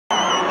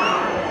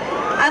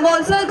I'm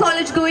also a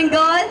college going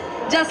girl,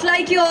 just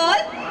like you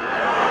all.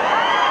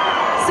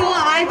 So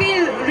I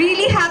feel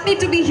really happy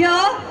to be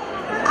here.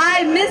 I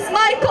miss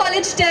my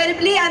college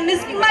terribly. I'm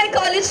missing my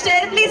college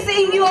terribly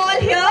seeing you all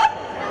here.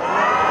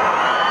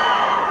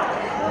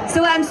 So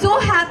I'm so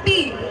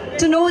happy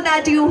to know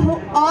that you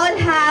all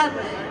have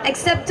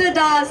accepted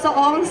our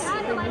songs,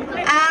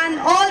 and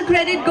all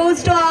credit goes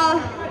to our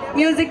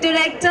music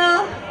director,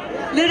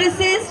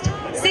 lyricist,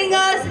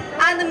 singers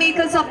and the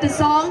makers of the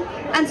song.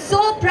 I'm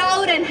so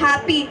proud and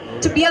happy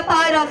to be a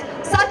part of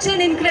such an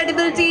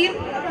incredible team.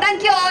 Thank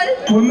you all.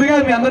 ముందుగా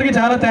మీ అందరికీ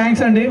చాలా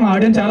thanks అండి. మా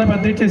audience చాలా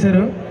పెద్ద hit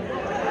చేశారు.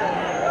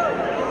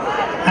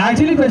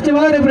 Actually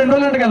festival రేపు 2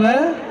 రోజులు అంట కదా,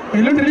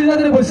 ఎల్లుండి రిలీజ్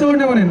అయితే రేపు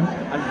వచ్చేవాడినేమో నేను.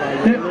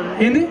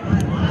 ఏంది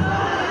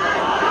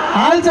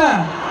ఆల్సా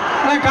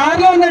నా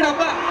కార్లో ఉన్నాడు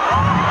అబ్బా,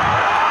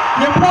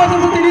 ఎప్పుడు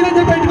అవసరం తెలియదని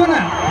చెప్పి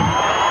పెట్టుకున్నా.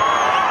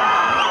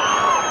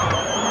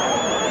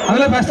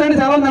 అందులో ఫస్ట్ అంటే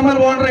చాలా నమ్మలు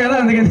బాగుంటారు కదా,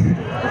 అందుకని.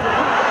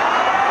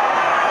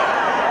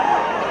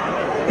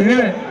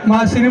 ఎనివే మా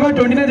సినిమా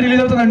 29th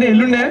రిలీజ్ అవుతుందండి,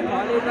 ఎల్లుండే.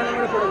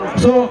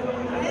 సో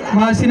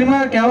మా సినిమా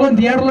కేవలం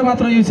థియేటర్లో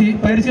మాత్రం చూసి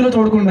పైరసీలో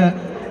చూడకుండా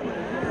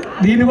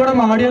దీన్ని కూడా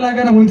మా ఆడియో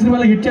లాగా నా ముందు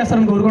సినిమాలో హిట్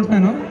చేస్తారని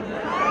కోరుకుంటున్నాను.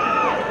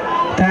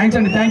 థ్యాంక్స్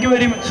అండి, thank you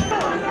very much.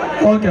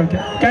 Okay okay,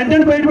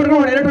 content బయట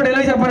పడుకుని డైరెక్ట్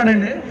డైలాగ్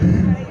చెప్పాడండి.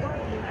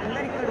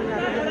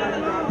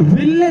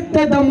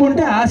 విల్లెత్తే దమ్ము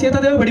ఉంటే ఆ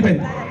సీతాదేవి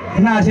పడిపోయింది,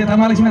 నా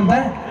సీతమహాలక్ష్మి అంతా.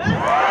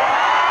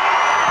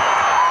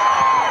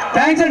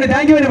 థ్యాంక్స్ అండి,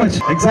 థ్యాంక్ యూ వెరీ మచ్.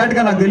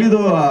 ఎగ్జాక్ట్గా నాకు తెలీదు,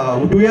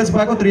 2 years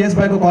బ్యాక్ 3 years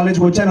బ్యాక్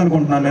కాలేజ్కి వచ్చాను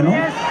అనుకుంటున్నాను నేను,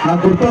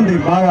 నాకు గుర్తుంది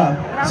బాగా.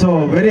 So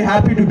very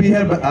happy to be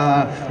here.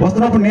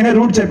 వస్తున్నప్పుడు నేనే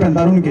రూట్ చెప్పాను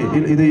తరుణ్కి,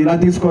 ఇది ఇలా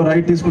తీసుకో,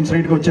 రైట్ తీసుకుని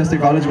స్ట్రైట్గా వచ్చేస్తే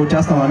కాలేజ్కి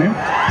వచ్చేస్తామని.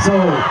 సో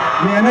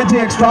మీ ఎనర్జీ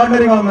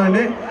ఎక్స్ట్రాడినరీగా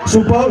ఉందండి,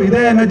 సూపర్.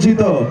 ఇదే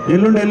ఎనర్జీతో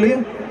ఎల్లుండి వెళ్ళి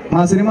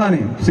మా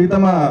సినిమాని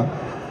సీతమ్మ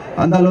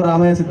అందాలు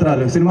రామయ్య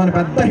చిత్రాలు సినిమాని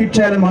పెద్ద హిట్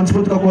చేయాలని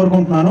మనస్ఫూర్తిగా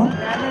కోరుకుంటున్నాను.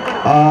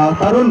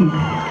 తరుణ్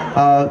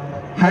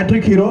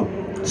హ్యాట్రిక్ హీరో,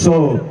 సో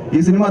ఈ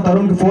సినిమా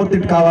తరుణ్కి 4th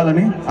హిట్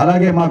కావాలని.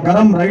 అలాగే మా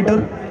గరం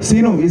రైటర్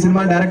సీను ఈ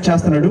సినిమా డైరెక్ట్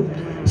చేస్తున్నాడు.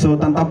 సో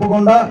తను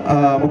తప్పకుండా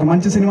ఒక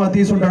మంచి సినిమా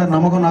తీసుంటాడని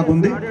నమ్మకం నాకు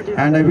ఉంది.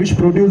 And I wish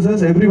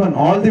producers everyone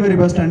all the very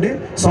best అండి.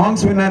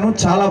 సాంగ్స్ విన్నాను,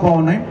 చాలా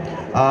బాగున్నాయి.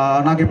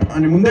 నాకు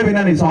ముందే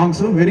విన్నాను ఈ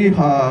సాంగ్స్, వెరీ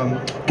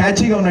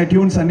క్యాచీగా ఉన్నాయి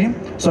ట్యూన్స్ అన్ని.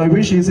 సో ఐ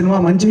విష్ ఈ సినిమా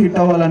మంచి హిట్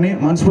అవ్వాలని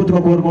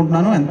మనస్ఫూర్తిగా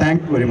కోరుకుంటున్నాను. And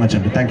thank you very much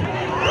అండి, థ్యాంక్ యూ.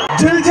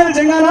 జిల్ జిల్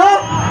జంగానా.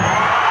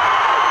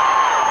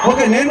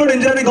 ఓకే, నేను కూడా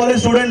ఇంజనీరింగ్ కాలేజ్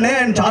స్టూడెంట్నే.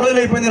 అండ్ చాలా రోజులు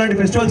అయిపోయింది ఇలాంటి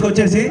ఫెస్టివల్స్కి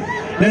వచ్చేసి.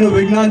 నేను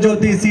విజ్ఞాన్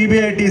జ్యోతి,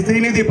 సిబిఐటి,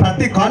 శ్రీనిధి,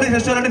 ప్రతి కాలేజ్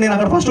ఫెస్టివల్ అంటే నేను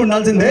అక్కడ ఫస్ట్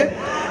ఉండాల్సిందే.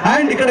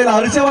 అండ్ ఇక్కడ ఇలా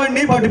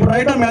అరిచేవాడిని, బట్ ఇప్పుడు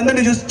రైట్ మీ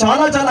అందరినీ చూసి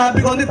చాలా చాలా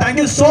హ్యాపీగా ఉంది. Thank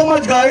you so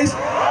much guys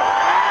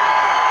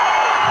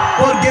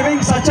for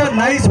giving such a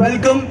nice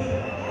welcome.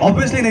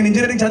 Obviously నేను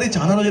ఇంజనీరింగ్ చదివి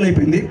చాలా రోజులు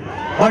అయిపోయింది,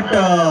 బట్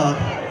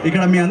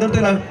ఇక్కడ మీ అందరితో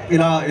ఇలా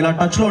ఇలా ఇలా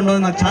టచ్లో ఉండదు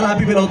నాకు చాలా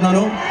హ్యాపీ ఫీల్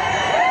అవుతున్నాను.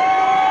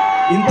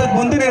 ఇంతకు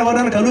ముందు నేను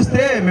ఎవరైనా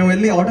కలిస్తే మేము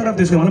వెళ్ళి ఆటోగ్రాఫ్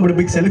తీసుకున్నాను, ఇప్పుడు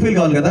బిగ్ సెల్ఫీలు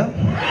కావాలి కదా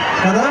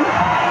కదా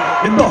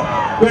ఎంతో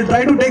will try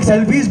to take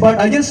selfies. But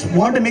I just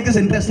want to make this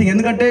interesting,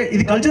 ఎందుకంటే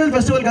ఇది కల్చరల్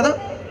ఫెస్టివల్ కదా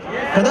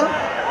కదా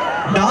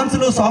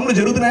డాన్సులు సాంగ్లు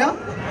జరుగుతున్నాయా?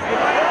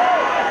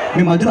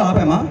 మీ మధ్యలో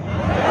ఆపామా?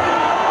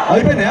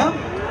 అయిపోయినాయా?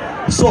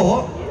 సో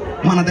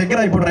మన దగ్గర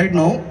ఇప్పుడు రైట్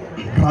నౌ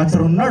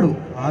రాజర్ ఉన్నాడు,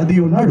 ఆది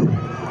ఉన్నాడు,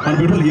 మన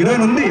బ్యూటిఫుల్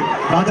హీరోయిన్ ఉంది,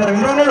 రాజా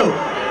రవీంద్ర ఉన్నాడు,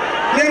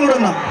 నేను కూడా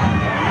ఉన్నా.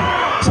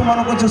 సో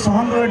మనం కొంచెం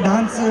సాంగ్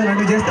డాన్స్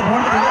లాంటివి చేస్తే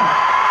బాగుంటుంది కదా.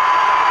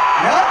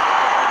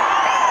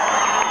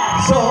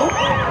 సో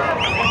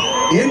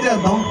ఏం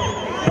చేద్దాం,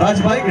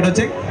 రాజ్ బాయ్ ఇటు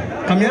వచ్చి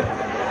కమ్యర్,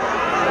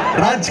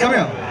 రాజ్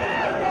కమ్యర్.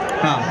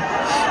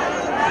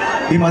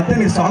 ఈ మధ్య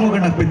నీ సాంగ్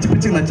ఒకటి నాకు పిచ్చి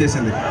పిచ్చిగా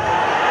నచ్చేసింది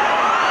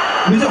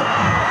నిజం.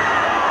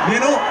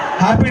 నేను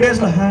హ్యాపీ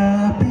డేస్లో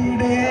హ్యాపీ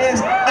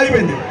డేస్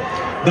అయిపోయింది,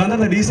 దాని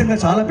తర్వాత రీసెంట్గా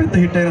చాలా పెద్ద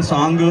హిట్ అయిన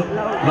సాంగ్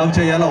లవ్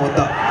చేయాలా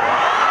వద్దా.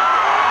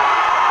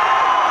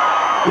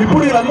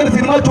 ఇప్పుడు వీళ్ళందరూ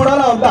సినిమా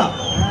చూడాలా వద్దా?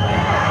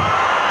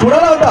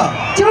 చూడాలా వద్దా?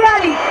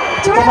 చూడాలి,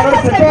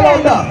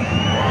 వద్దా?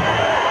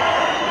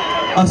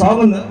 ఆ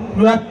సాంగ్ ఉందా?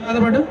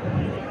 పాటు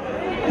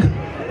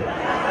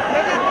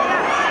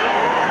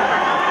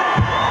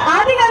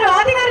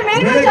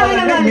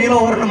మీలో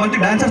ఎవరైనా మంచి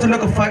డాన్సర్స్ ఉంటే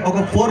ఒక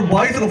 4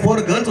 boys ఒక 4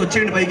 girls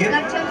వచ్చేయండి పైకి.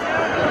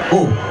 ఓ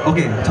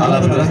ఓకే, చాలా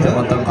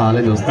మొత్తం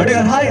కాలేజ్ వస్తుంది.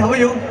 Hi, how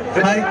are you?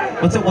 Hi,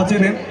 what's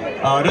your name?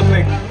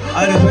 Ritwik.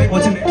 Hi Ritwik,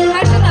 what's your name?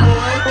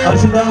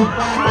 Harshita.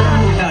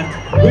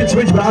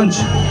 Which branch?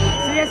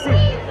 CSC.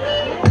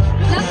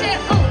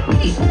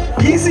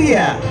 Easy,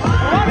 yeah.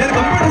 You're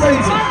computer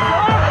science.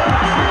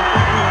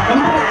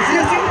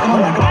 CSC? Come on,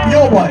 man.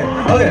 Yo, boy.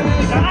 Okay.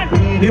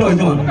 Hero,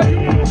 come on.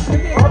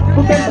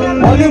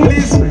 Volume,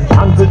 please.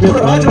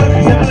 Raj,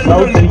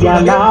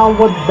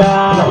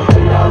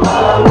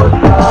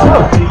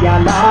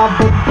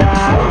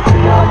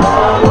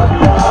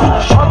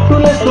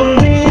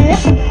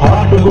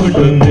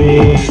 హాటుకుంటుంది,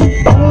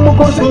 దమ్ము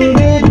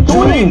కొడుతుంది,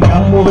 chewing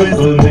దమ్ము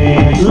వేస్తుంది.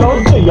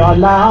 Love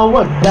చేయాలా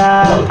వద్దా,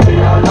 love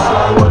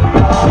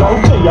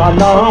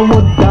చేయాలా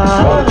వద్దా.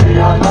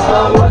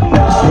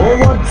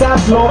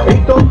 WhatsApp లో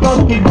 8 o'clock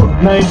కి గుడ్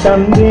నైట్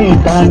అంది,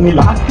 కానీ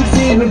లాస్ట్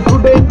సీన్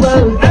టుడే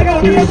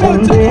 12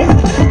 ఉంది.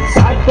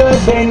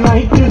 బర్త్డే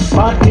నైట్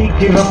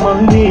పార్టీకి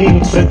రమ్మంది,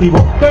 ప్రతి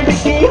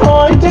ఒక్కడికి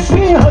హాయ్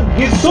చెప్పి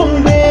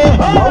హగ్గిస్తుంది.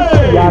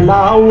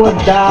 ఎలా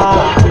వద్దా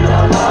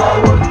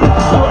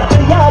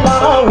చేయాలా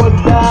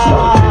వద్దా?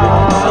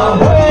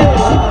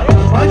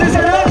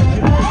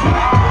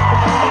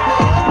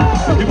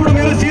 ఇప్పుడు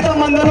మీరు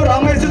సీతమ్మ అందాలు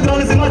రామయ్య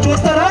చిత్రాలు సినిమా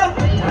చూస్తారా?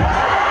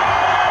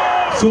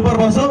 సూపర్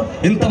బాస్,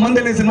 ఇంతమంది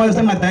వెళ్ళి సినిమా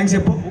చూస్తాను, నాకు థ్యాంక్స్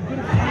చెప్పు.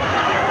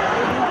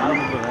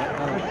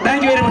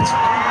 Thank you very much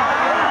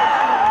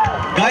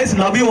guys,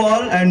 love you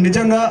all. And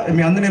నిజంగా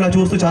మీ అందరిని ఇలా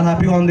చూస్తూ చాలా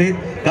హ్యాపీగా ఉంది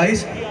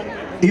guys.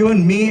 Even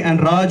me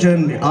and Raj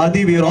and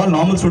ఆది, we are all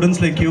normal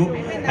students like you.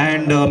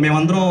 And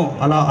మేమందరం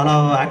అలా అలా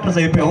యాక్టర్స్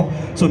అయిపోయాం.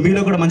 సో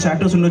మీలో కూడా మంచి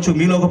యాక్టర్స్ ఉండొచ్చు.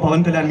 మీలో ఒక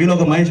పవన్ కళ్యాణ్, మీలో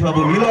ఒక మహేష్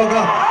బాబు, మీలో ఒక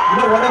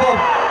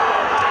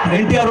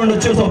ఎన్టీఆర్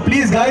ఉండొచ్చు. So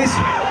please guys,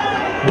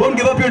 don't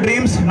give up your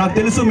dreams. నాకు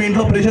తెలుసు మీ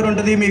ఇంట్లో ప్రెషర్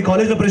ఉంటుంది, మీ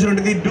కాలేజ్లో ప్రెషర్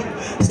ఉంటుంది. Do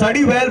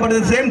study well, but at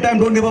the same time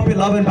don't give up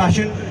your love and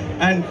passion.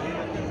 And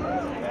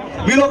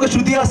మీలో ఒక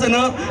శృతి హాసన్,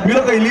 మీలో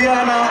ఒక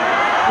ఇలియానా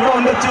కూడా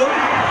ఉండొచ్చు.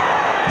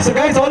 So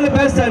guys, all the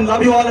best and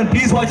love you all. And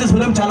please watch this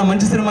film. చాలా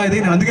మంచి cinema ఇది.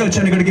 నేను అందుకే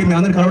వచ్చాను ఇక్కడికి మీ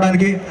అందరిని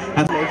కలవడానికి.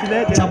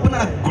 చెప్పను,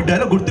 నాకు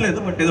డైలాగ్ గుర్తులేదు,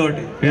 బట్ ఏదో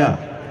ఒకటి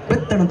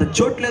పెద్దనంత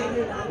చోట్లేదు,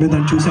 మేము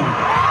దాన్ని చూసాము.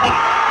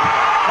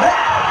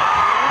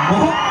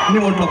 మొహం నీ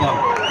ఒంట్లో బాగు,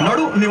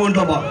 నడు నీ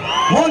ఒంట్లో బాగు.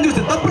 మొహం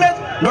చూస్తే తప్పు లేదు,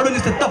 నడు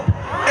చూస్తే తప్పు.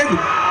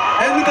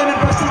 ఎందుకని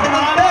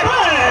ప్రశ్నిస్తున్నానంటే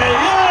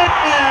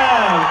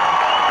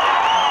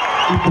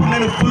ఇప్పుడు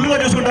నేను ఫుల్గా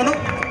చూసుకుంటాను,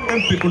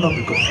 నేను పిక్కుంటాను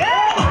పిక్కు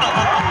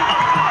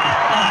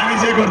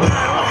చేయకూడదు.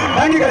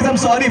 Thank you guys, I'm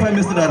sorry if I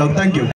miss the dialogue. Thank you.